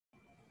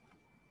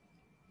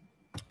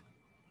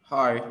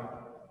Hi,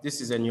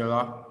 this is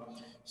Eniola.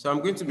 So I'm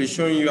going to be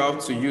showing you how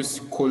to use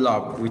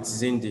Colab with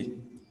Zindi.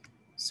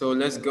 So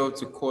let's go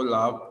to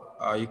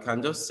Colab. You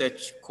can just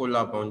search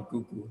Colab on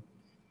Google.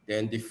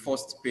 Then the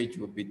first page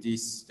will be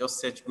this.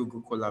 Just search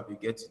Google Colab, you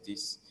get to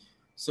this.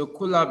 So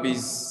Colab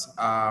is,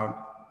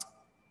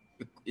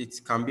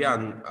 it can be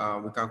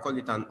we can call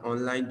it an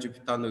online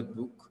Jupyter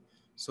notebook.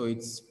 So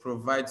it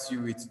provides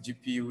you with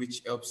GPU,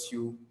 which helps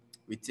you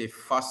with a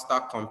faster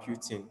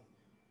computing.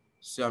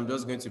 So I'm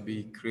just going to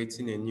be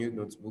creating a new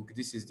notebook.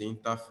 This is the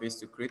interface.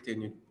 To create a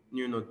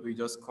new notebook, you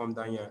just come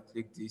down here and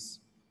click this.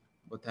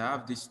 But I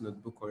have this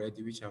notebook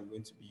already, which I'm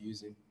going to be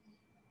using.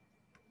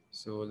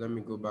 So let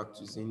me go back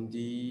to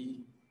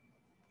Zindi.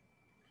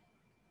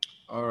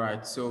 All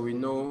right, so we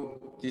know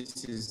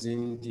this is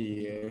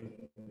Zindi.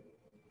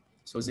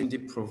 So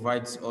Zindi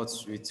provides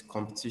us with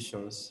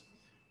competitions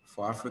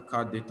for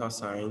Africa data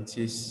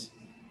scientists.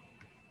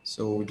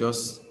 So we'll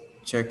just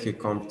check a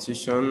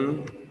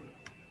competition.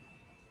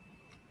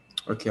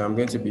 Okay, I'm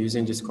going to be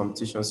using this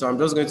competition. So I'm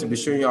just going to be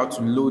showing you how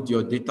to load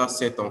your data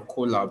set on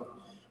Colab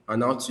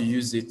and how to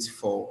use it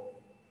for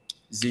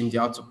Zindi,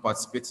 how to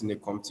participate in a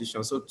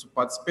competition. So to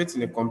participate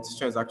in a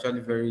competition is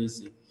actually very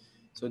easy.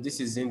 So this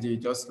is Zindi, you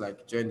just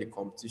like join the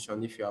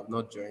competition. If you have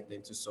not joined,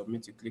 then to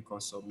submit, you click on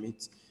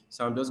submit.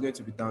 So I'm just going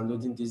to be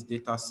downloading this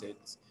data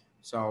set.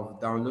 So I've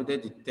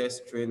downloaded the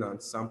test train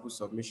and sample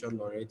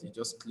submission already.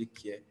 Just click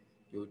here,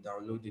 you'll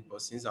download it.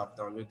 But since I've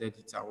downloaded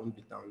it, I won't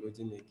be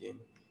downloading again.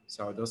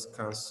 So I'll just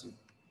cancel.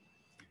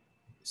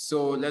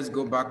 So let's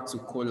go back to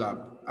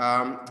Colab.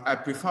 I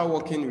prefer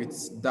working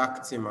with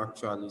dark theme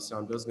actually. So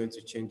I'm just going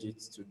to change it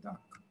to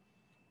dark.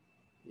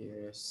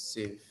 Yes,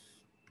 save.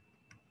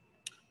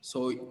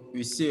 So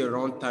we see a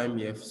runtime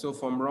here. So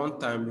from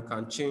runtime, you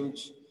can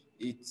change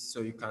it.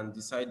 So you can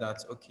decide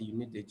that, okay, you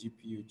need the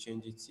GPU,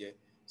 change it here.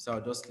 So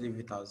I'll just leave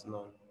it as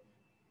none.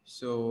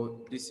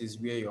 So this is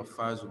where your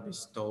files will be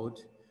stored.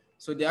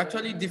 So there are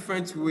actually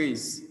different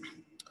ways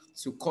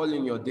to call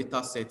in your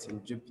data set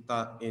in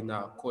Jupyter in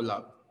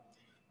Colab.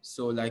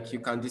 So like you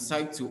can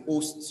decide to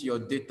host your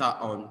data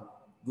on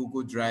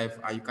Google Drive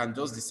and you can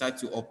just decide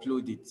to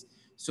upload it.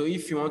 So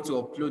if you want to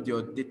upload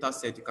your data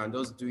set, you can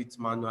just do it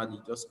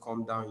manually. Just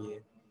come down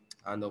here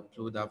and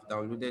upload. I've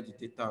downloaded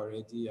the data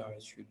already.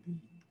 It should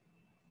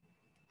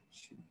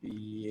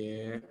be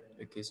here.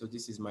 Okay, so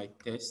this is my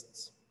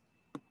test.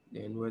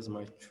 Then where's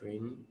my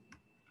train?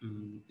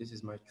 This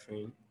is my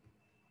train.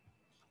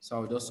 So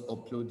I'll just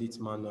upload it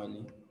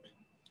manually.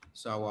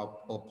 So I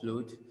will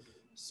upload.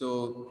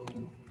 So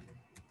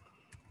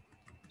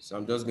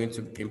I'm just going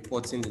to be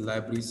importing the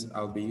libraries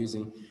I'll be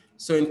using.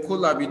 So in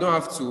Colab, you don't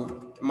have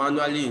to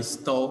manually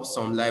install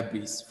some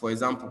libraries. For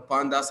example,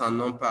 pandas and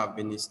numpy have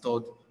been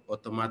installed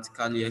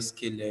automatically,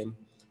 sklearn.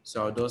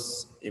 So I'll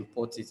just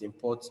import it,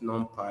 import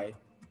numpy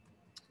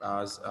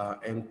as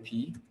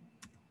np,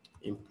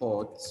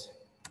 import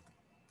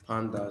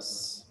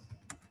pandas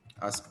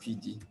as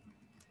pd.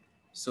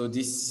 So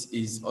this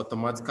is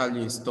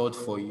automatically installed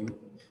for you.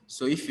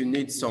 So if you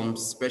need some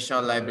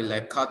special library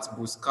like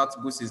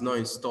CatBoost is not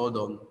installed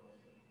on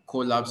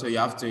Colab, so you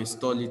have to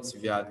install it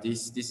via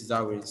this. This is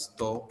how we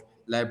install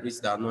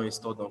libraries that are not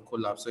installed on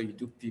Colab. So you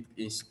do pip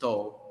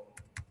install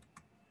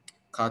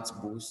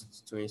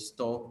CatBoost to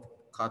install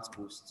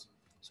CatBoost.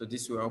 So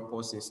this will help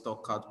us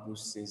install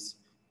CatBoost since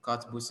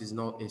CatBoost is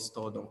not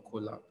installed on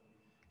Colab.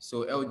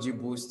 So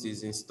LGBoost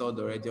is installed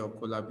already on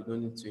Colab. You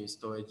don't need to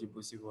install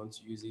LGBoost if you want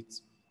to use it.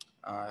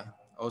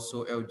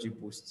 Also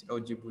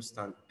LGBoost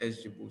and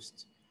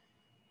SGBoost.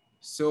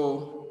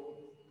 So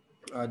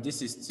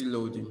this is still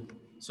loading.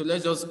 So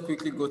let's just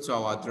quickly go to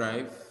our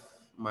drive,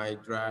 my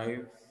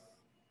drive.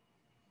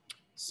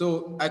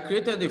 So I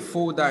created a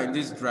folder in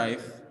this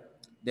drive.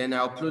 Then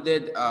I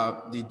uploaded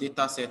the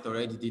data set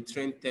already, the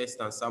train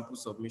test and sample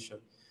submission.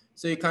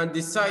 So you can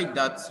decide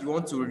that you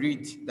want to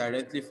read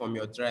directly from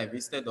your drive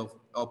instead of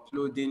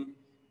uploading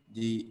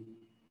the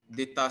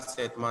data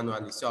set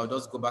manually. So I'll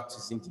just go back to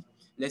Zindi.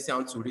 Let's say I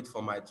want to read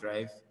from my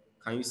drive.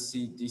 Can you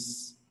see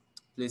this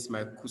place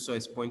my cursor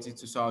is pointing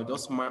to? So I'll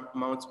just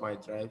mount my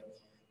drive.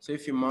 So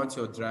if you mount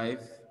your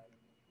drive,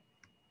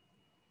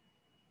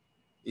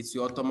 it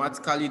will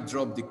automatically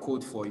drop the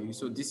code for you.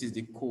 So this is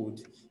the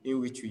code in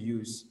which we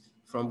use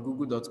from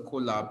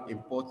google.colab,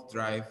 import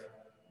drive,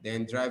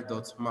 then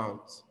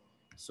drive.mount.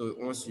 So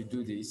once you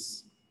do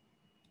this,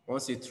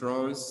 once it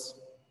runs,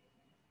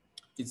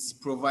 it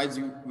provides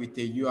you with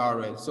a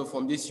URL. So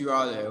from this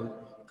URL,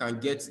 you can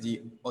get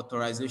the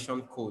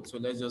authorization code. So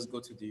let's just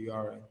go to the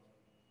URL.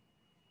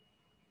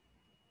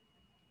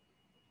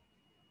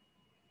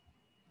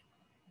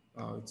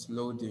 It's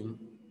loading.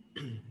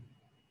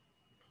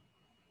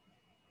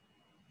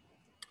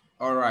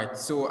 All right,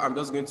 so I'm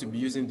just going to be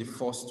using the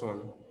first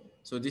one.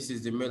 So this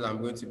is the mail I'm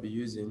going to be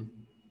using,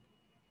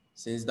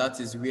 since that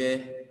is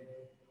where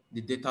the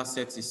data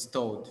set is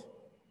stored,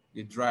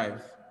 the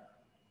drive.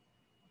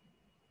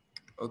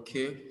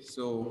 Okay,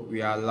 so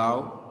we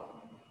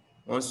allow.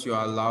 Once you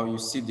allow, you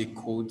see the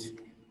code,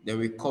 then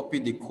we copy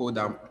the code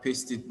and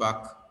paste it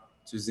back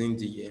to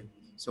Zindi here.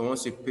 So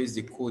once you paste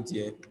the code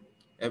here,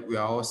 we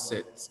are all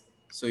set.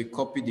 So you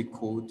copy the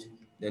code,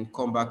 then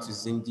come back to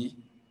Zindi.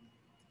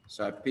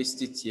 So I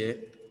paste it here.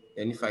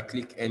 Then if I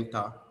click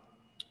enter,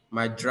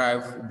 my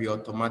drive will be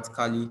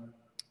automatically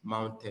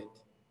mounted.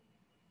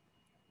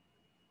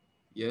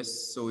 Yes,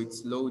 so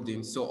it's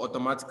loading. So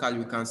automatically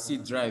we can see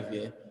drive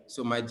here.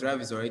 So my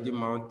drive is already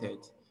mounted.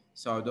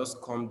 So I'll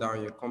just come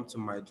down here, come to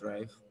my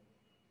drive.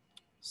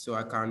 So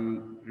I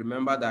can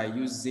remember that I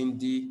use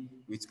Zindi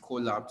with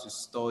Colab to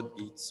store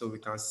it so we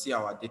can see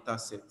our data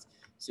set.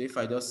 So if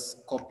I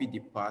just copy the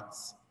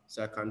parts,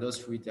 so I can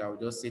just read it, I'll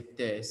just say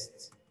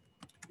test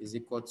is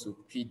equal to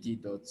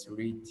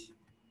pd.read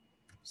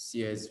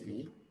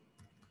CSV,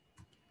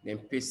 then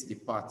paste the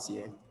part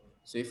here.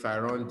 So if I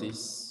run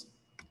this,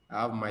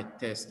 I have my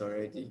test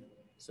already.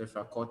 So if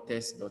I call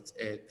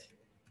test.add,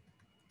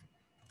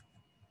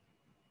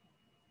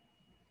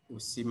 we'll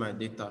see my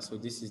data. So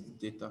this is the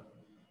data.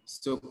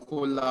 So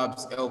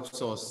Colabs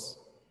helps us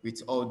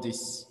with all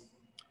this.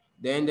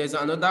 Then there's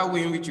another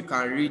way in which you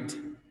can read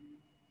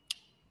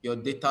your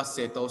data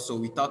set also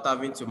without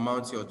having to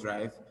mount your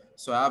drive.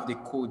 So I have the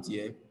code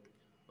here.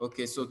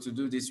 Okay, so to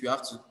do this, we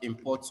have to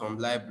import some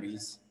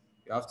libraries.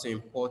 We have to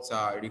import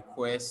our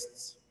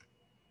requests.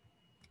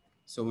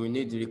 So we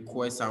need the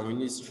request and we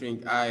need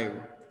string I.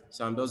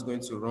 So I'm just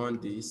going to run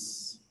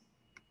this.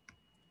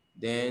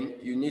 Then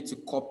you need to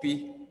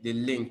copy the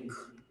link.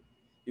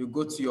 You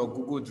go to your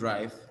Google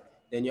Drive,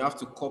 then you have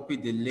to copy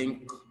the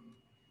link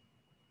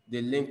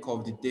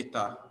of the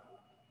data.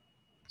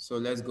 So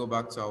let's go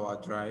back to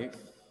our drive.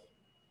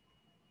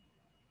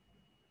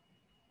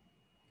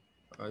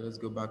 Let's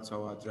go back to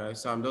our drive.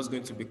 So I'm just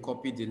going to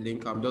copy the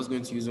link. I'm just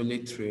going to use only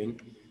train.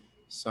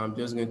 So I'm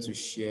just going to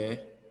share.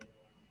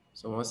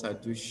 So once I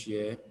do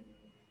share,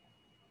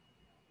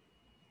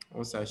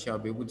 I'll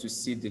be able to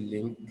see the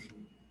link.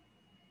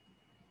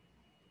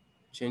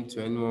 Change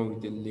to anyone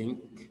with the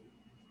link.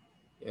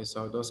 Yes,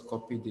 I'll just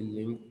copy the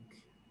link.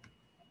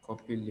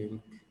 Copy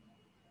link.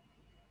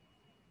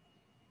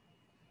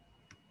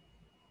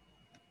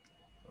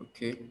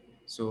 Okay,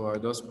 so I'll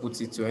just put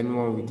it to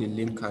anyone with the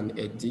link and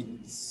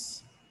edit.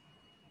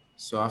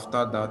 So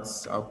after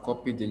that, I'll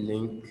copy the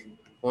link.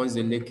 Once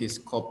the link is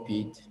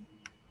copied,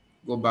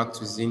 go back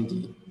to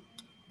Zindi,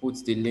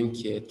 put the link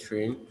here,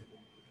 train.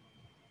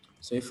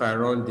 So if I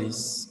run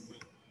this,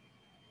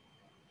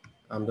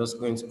 I'm just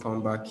going to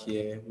come back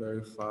here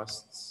very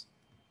fast,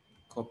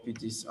 copy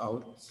this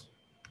out.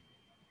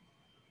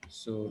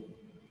 So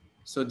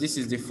this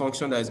is the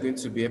function that is going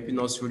to be helping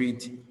us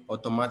read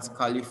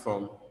automatically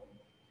from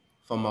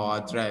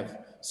our drive.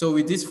 So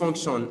with this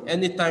function,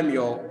 anytime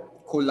your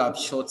Colab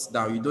shuts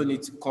down, you don't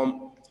need to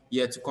come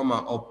here to come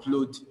and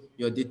upload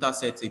your data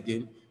set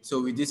again.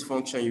 So with this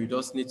function, you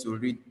just need to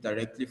read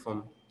directly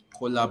from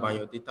Colab and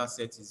your data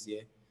set is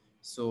here.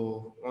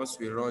 So once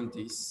we run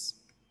this,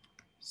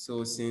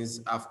 so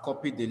since I've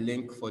copied the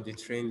link for the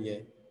train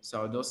here,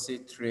 so I'll just say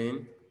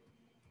train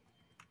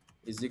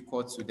is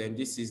equal to, then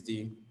this is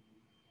the,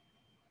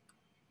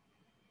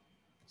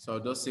 so I'll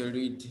just say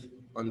read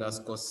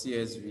underscore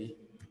CSV.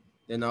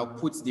 Then I'll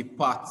put the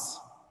path.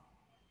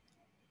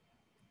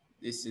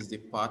 This is the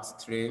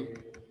path train.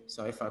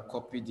 So if I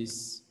copy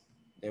this,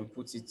 then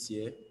put it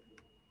here.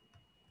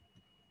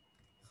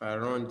 If I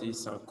run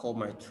this and call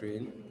my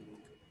train,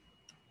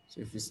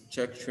 so if it's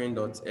check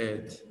train.add,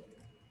 you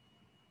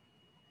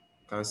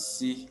can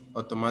see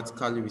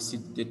automatically we see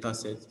the data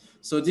set.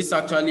 So this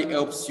actually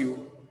helps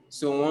you.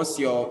 So once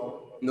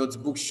your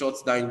notebook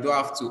shuts down, you don't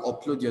have to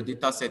upload your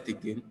data set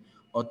again.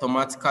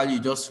 Automatically, you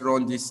just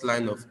run this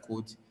line of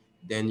code,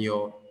 then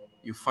you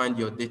find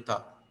your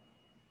data.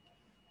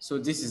 So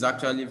this is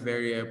actually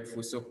very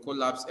helpful. So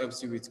Colabs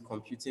helps you with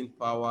computing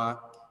power.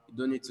 You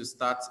don't need to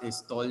start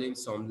installing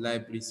some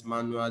libraries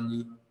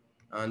manually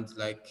and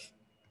like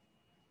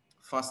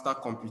faster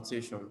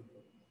computation.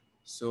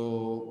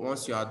 So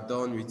once you are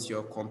done with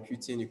your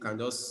computing, you can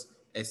just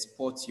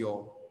export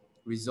your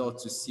result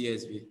to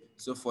CSV.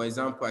 So for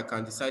example, I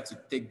can decide to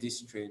take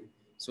this train.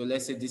 So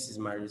let's say this is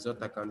my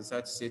result. I can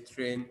decide to say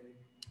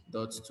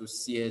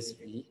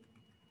train.to.csv.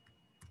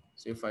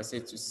 So if I say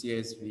to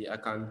CSV, I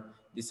can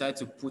decide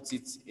to put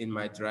it in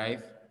my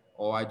drive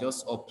or I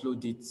just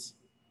upload it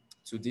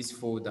to this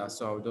folder.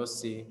 So I'll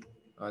just say,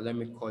 let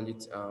me call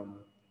it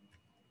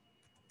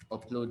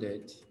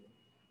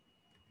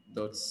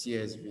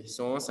uploaded.csv.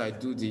 So once I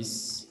do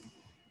this,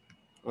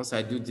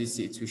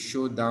 it will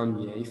show down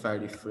here. If I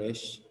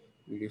refresh,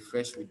 we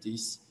refresh with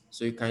this.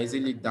 So you can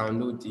easily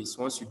download this.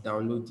 Once you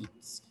download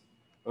it,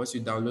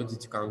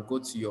 you can go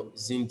to your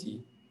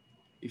Zindi.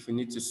 If you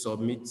need to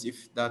submit,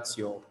 if that's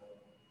your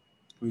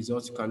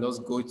result, you can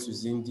just go to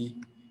Zindi,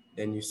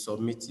 then you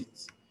submit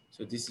it.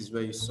 So this is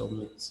where you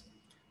submit.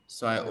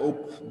 So I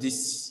hope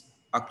this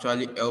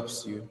actually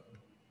helps you.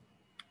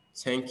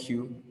 Thank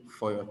you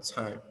for your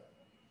time.